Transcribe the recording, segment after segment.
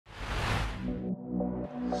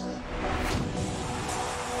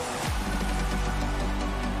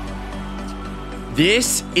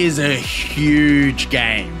This is a huge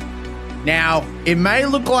game. Now, it may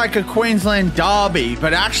look like a Queensland Derby,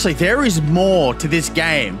 but actually there is more to this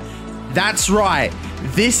game. That's right.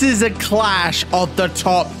 This is a clash of the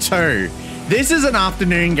top two. This is an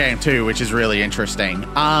afternoon game too, which is really interesting.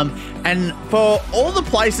 And for all the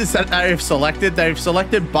places that they've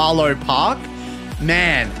selected Barlow Park.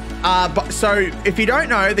 Man, so if you don't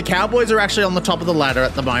know, the Cowboys are actually on the top of the ladder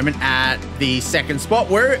at the moment at the second spot.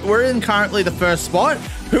 We're in currently the first spot.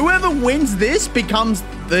 Whoever wins this becomes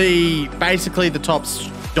basically the top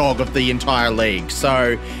dog of the entire league.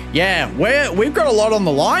 So yeah, we've got a lot on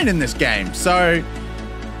the line in this game. So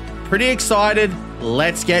pretty excited.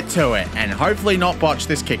 Let's get to it and hopefully not botch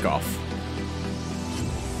this kickoff.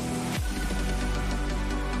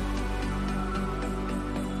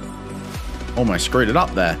 Almost screwed it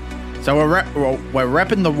up there. So we're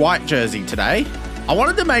repping the white jersey today. I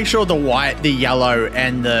wanted to make sure the white, the yellow,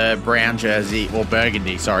 and the brown jersey, or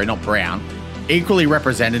burgundy, sorry, not brown, equally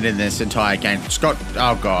represented in this entire game. Scott,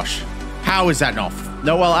 oh gosh. How is that not?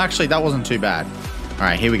 No, well, actually, that wasn't too bad. All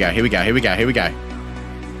right, here we go, here we go, here we go, here we go.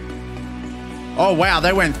 Oh, wow,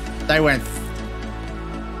 they went.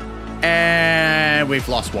 And we've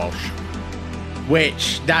lost Walsh.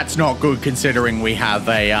 Which, that's not good considering we have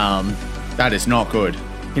a, that is not good.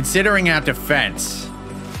 Considering our defense.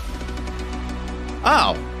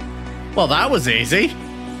 Oh, well, that was easy.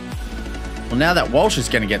 Well, now that Walsh is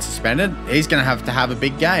going to get suspended, he's going to have a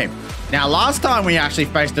big game. Now, last time we actually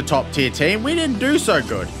faced a top-tier team, we didn't do so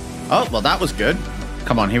good. Oh, well, that was good.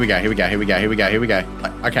 Come on, here we go, here we go, here we go, here we go, here we go.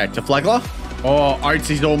 Okay, to Flegler. Oh,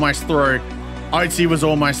 Oatsy's almost through. Oatsy was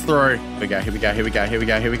almost through. Here we go, here we go, here we go, here we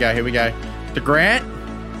go, here we go, here we go. To Grant.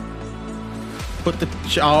 Put the...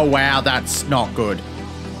 Oh, wow, that's not good.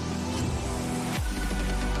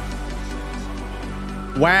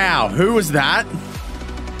 Wow, who was that?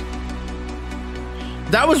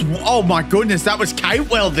 That was... Oh, my goodness, that was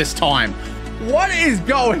Catewell this time. What is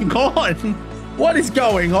going on? What is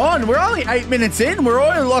going on? We're only 8 minutes in. We're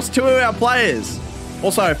already lost 2 of our players.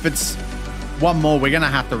 Also, if it's one more, we're going to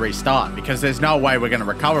have to restart because there's no way we're going to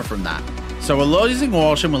recover from that. So we're losing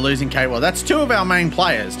Walsh and we're losing Catewell. That's 2 of our main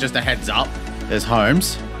players, just a heads up. There's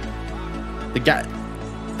Holmes. The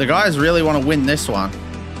guys really want to win this one.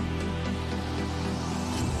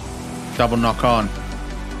 Double knock on.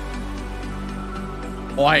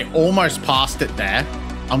 Oh, I almost passed it there.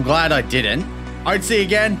 I'm glad I didn't. Oatsy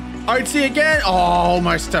again. Oatsy again. Oh,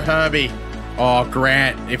 almost to Herbie. Oh,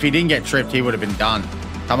 Grant. If he didn't get tripped, he would have been done.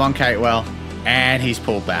 Come on, Catewell. And he's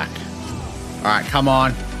pulled back. All right, come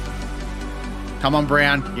on. Come on,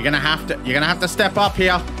 Brown. You're gonna have to step up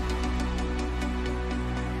here.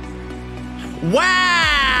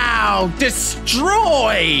 Wow!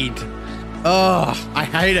 Destroyed! Ugh, I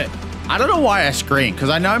hate it. I don't know why I scream,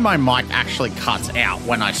 because I know my mic actually cuts out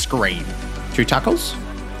when I scream. 2 tackles.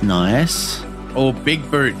 Nice. Oh,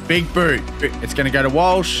 big boot, big boot. It's going to go to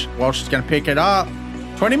Walsh. Walsh is going to pick it up.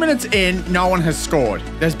 20 minutes in, no one has scored.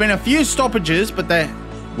 There's been a few stoppages, but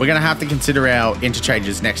we're going to have to consider our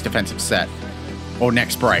interchanges next defensive set. Or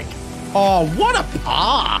next break. Oh, what a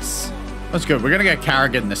pass. That's good. We're going to go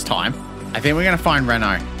Carrigan this time. I think we're going to find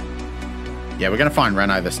Renault. Yeah, we're going to find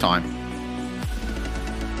Renault this time.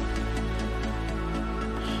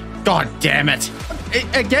 God damn it.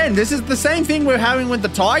 Again, this is the same thing we're having with the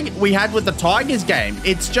Tigers game.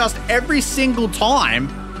 It's just every single time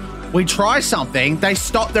we try something,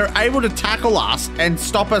 they're able to tackle us and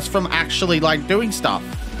stop us from actually like doing stuff.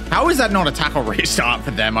 How is that not a tackle restart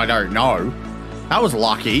for them? I don't know. That was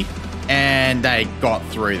lucky. And they got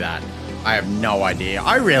through that. I have no idea.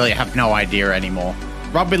 I really have no idea anymore.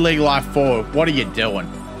 Rugby League Live 4, what are you doing?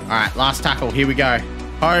 All right, last tackle, here we go.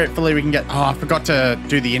 Hopefully we can get... Oh, I forgot to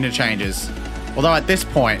do the interchanges. Although at this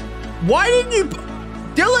point, why didn't you...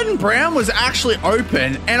 Dylan Brown was actually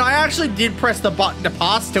open, and I actually did press the button to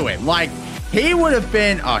pass to him. Like, he would have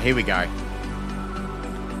been... Oh, here we go.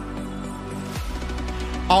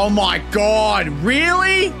 Oh my God,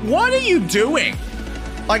 really? What are you doing?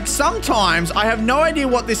 Like, sometimes I have no idea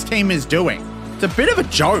what this team is doing. It's a bit of a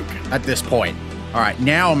joke at this point. All right,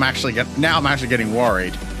 now I'm actually getting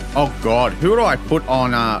worried. Oh God, who do I put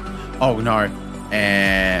on? Oh no,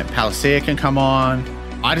 and Palacia can come on.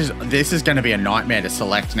 This is going to be a nightmare to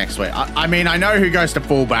select next week. I mean, I know who goes to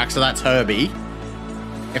fullback, so that's Herbie.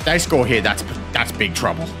 If they score here, that's big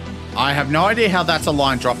trouble. I have no idea how that's a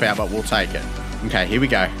line dropout, but we'll take it. Okay, here we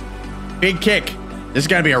go. Big kick. This is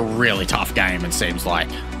going to be a really tough game, it seems like.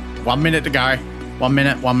 1 minute to go. 1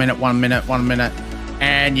 minute, 1 minute, 1 minute, 1 minute.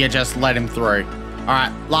 And you just let him through. All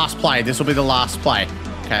right, last play. This will be the last play.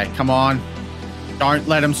 Okay, come on. Don't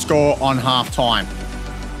let them score on halftime.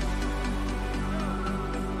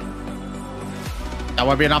 That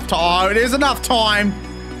won't be enough time. Oh, it is enough time.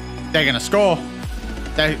 They're going to score.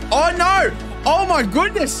 Oh, no. Oh, my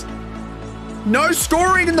goodness. No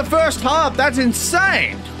scoring in the first half. That's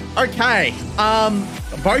insane. Okay.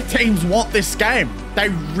 Both teams want this game. They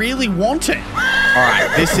really want it. All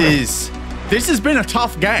right. This has been a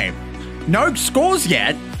tough game. No scores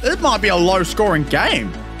yet. It might be a low scoring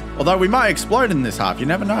game. Although we might explode in this half. You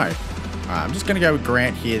never know. All right. I'm just going to go with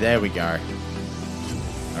Grant here. There we go.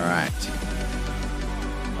 All right.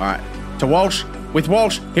 All right. To Walsh. With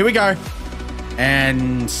Walsh. Here we go.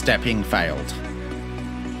 And stepping failed.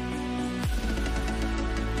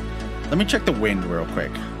 Let me check the wind real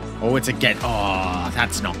quick. Oh, it's against. Oh,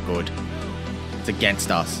 that's not good. It's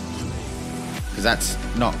against us. Because that's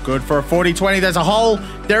not good for a 40-20. There's a hole.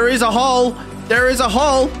 There is a hole. There is a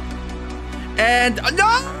hole. And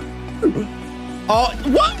no. Oh,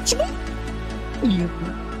 what?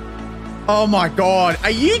 Oh my God.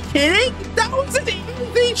 Are you kidding? That was an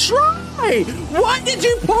easy try. Why did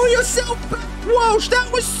you pull yourself back, Walsh?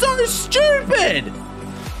 That was so stupid.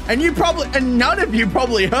 And none of you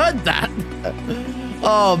probably heard that.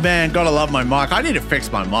 Oh man, gotta love my mic. I need to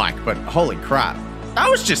fix my mic, but holy crap. That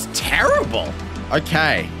was just terrible.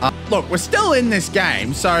 Okay, look, we're still in this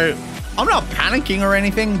game, so I'm not panicking or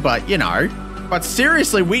anything, but you know. But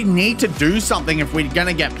seriously, we need to do something if we're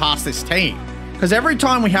gonna get past this team. Because every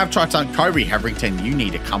time we have tried to Kobe Heverington, you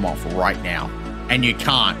need to come off right now. And you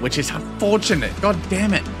can't, which is unfortunate. God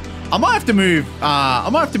damn it. I might have to move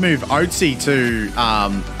Oatsy to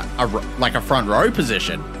like a front row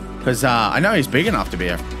position. Because I know he's big enough to be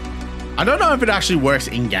I don't know if it actually works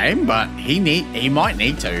in game, but he might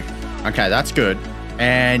need to. Okay, that's good.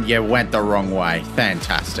 And yeah, went the wrong way.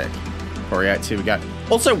 Fantastic. Corey Oates, here we go.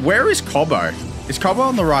 Also, where is Cobbo? Is Cobbo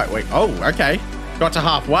on the right way? Oh, okay. Got to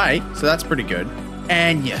halfway, so that's pretty good.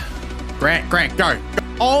 And yeah, Grant, go.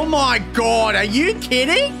 Oh my God, are you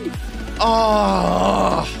kidding?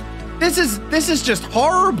 Oh, this is just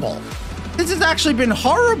horrible. This has actually been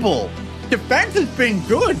horrible. Defense has been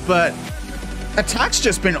good, but attack's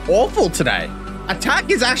just been awful today. Attack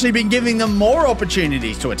has actually been giving them more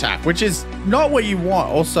opportunities to attack, which is not what you want.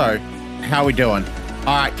 Also, how are we doing?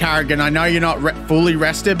 All right, Carrigan, I know you're not fully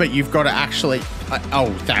rested, but you've got to actually...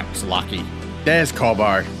 oh, that was lucky. There's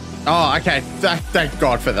Cobbo. Oh, okay. Thank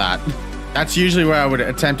God for that. That's usually where I would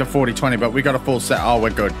attempt a 40-20, but we got a full set. Oh,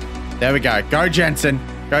 we're good. There we go. Go, Jensen.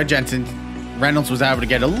 Go, Jensen. Reynolds was able to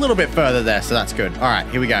get a little bit further there, so that's good. All right,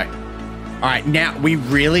 here we go. All right, now we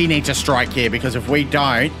really need to strike here because if we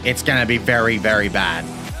don't, it's going to be very, very bad.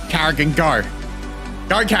 Carrigan, go.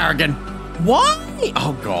 Go, Carrigan. Why?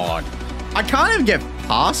 Oh, God. I can't even get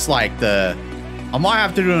past, like, I might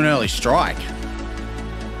have to do an early strike.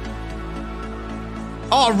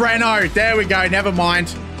 Oh, Renault. There we go. Never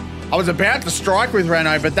mind. I was about to strike with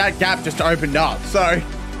Renault, but that gap just opened up. So,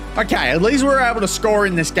 okay, at least we're able to score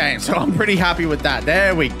in this game. So I'm pretty happy with that.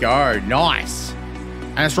 There we go. Nice.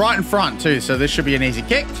 And it's right in front too, so this should be an easy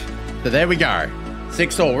kick. So there we go.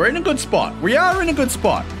 6-all. We're in a good spot. We are in a good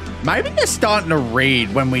spot. Maybe they're starting to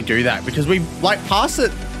read when we do that because we like pass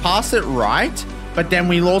it right, but then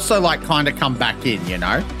we'll also like kind of come back in, you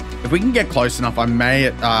know? If we can get close enough, I may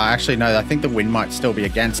actually no, I think the wind might still be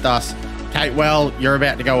against us. Kate, well, you're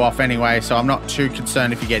about to go off anyway, so I'm not too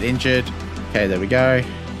concerned if you get injured. Okay, there we go.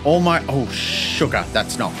 Oh, sugar.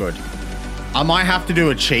 That's not good. I might have to do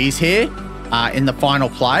a cheese here. In the final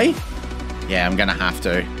play. Yeah, I'm gonna have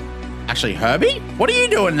to. Actually, Herbie? What are you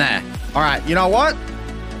doing there? All right, you know what?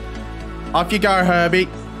 Off you go, Herbie.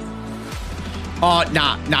 Oh,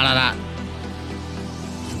 nah.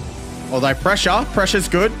 Although pressure's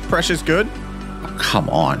good. Pressure's good. Oh, come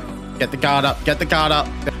on. Get the guard up. Get the guard up.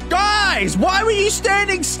 Guys, why were you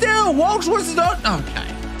standing still? Walsh was not...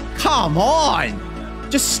 Okay. Come on.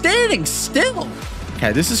 Just standing still.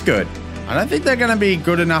 Okay, this is good. I don't think they're going to be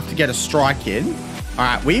good enough to get a strike in. All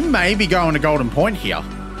right, we may be going to golden point here.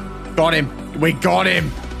 Got him. We got him.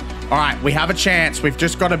 All right, we have a chance. We've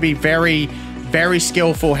just got to be very, very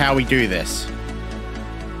skillful how we do this.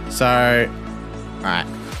 So, all right,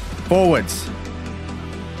 forwards.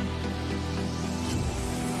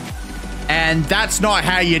 And that's not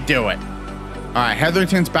how you do it. All right,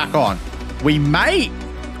 Hetherington's back on.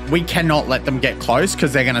 We cannot let them get close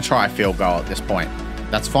because they're going to try a field goal at this point.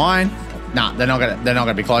 That's fine. Nah, they're not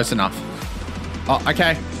gonna be close enough. Oh,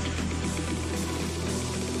 okay.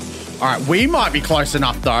 All right, we might be close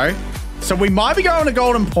enough though. So we might be going to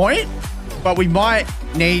golden point, but we might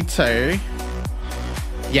need to.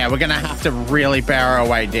 Yeah, we're gonna have to really barrel our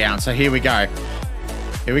way down. So here we go.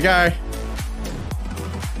 Here we go.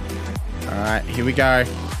 All right, here we go.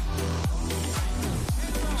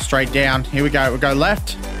 Straight down. Here we go. We'll go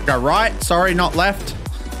left. Go right. Sorry, not left.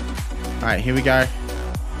 All right, here we go.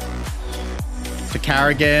 To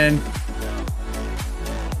Carrigan.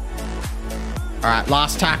 All right,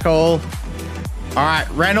 last tackle. All right,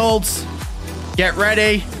 Reynolds. Get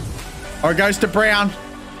ready. Or it goes to Brown.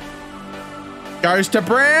 Goes to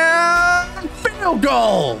Brown. Field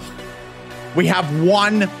goal. We have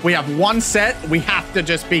one set. We have to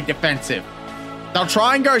just be defensive. They'll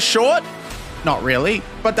try and go short. Not really,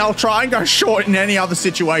 but they'll try and go short in any other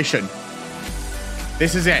situation.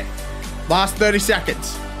 This is it. Last 30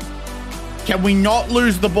 seconds. Can we not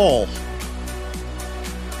lose the ball?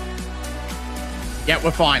 Yeah,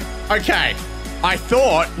 we're fine. Okay. I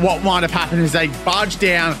thought what might have happened is they barge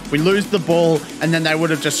down, we lose the ball, and then they would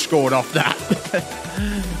have just scored off that.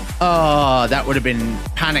 Oh, that would have been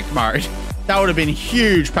panic mode. That would have been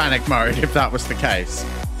huge panic mode if that was the case.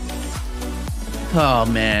 Oh,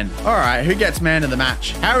 man. All right, who gets man of the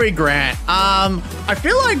match? Harry Grant. I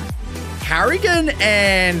feel like Carrigan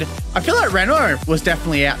and I feel like Reno was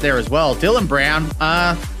definitely out there as well. Dylan Brown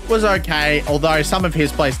was okay, although some of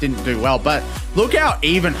his plays didn't do well. But look how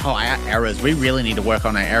even our errors. We really need to work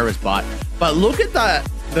on our errors, but look at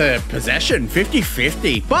the possession,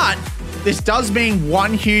 50-50. But this does mean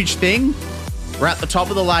one huge thing. We're at the top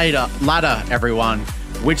of the ladder, everyone,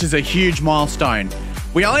 which is a huge milestone.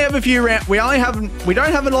 We only have a few rounds. We don't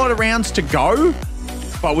have a lot of rounds to go,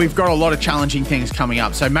 but we've got a lot of challenging things coming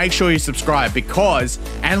up. So make sure you subscribe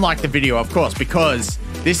and like the video, of course, because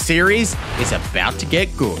this series is about to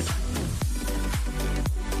get good.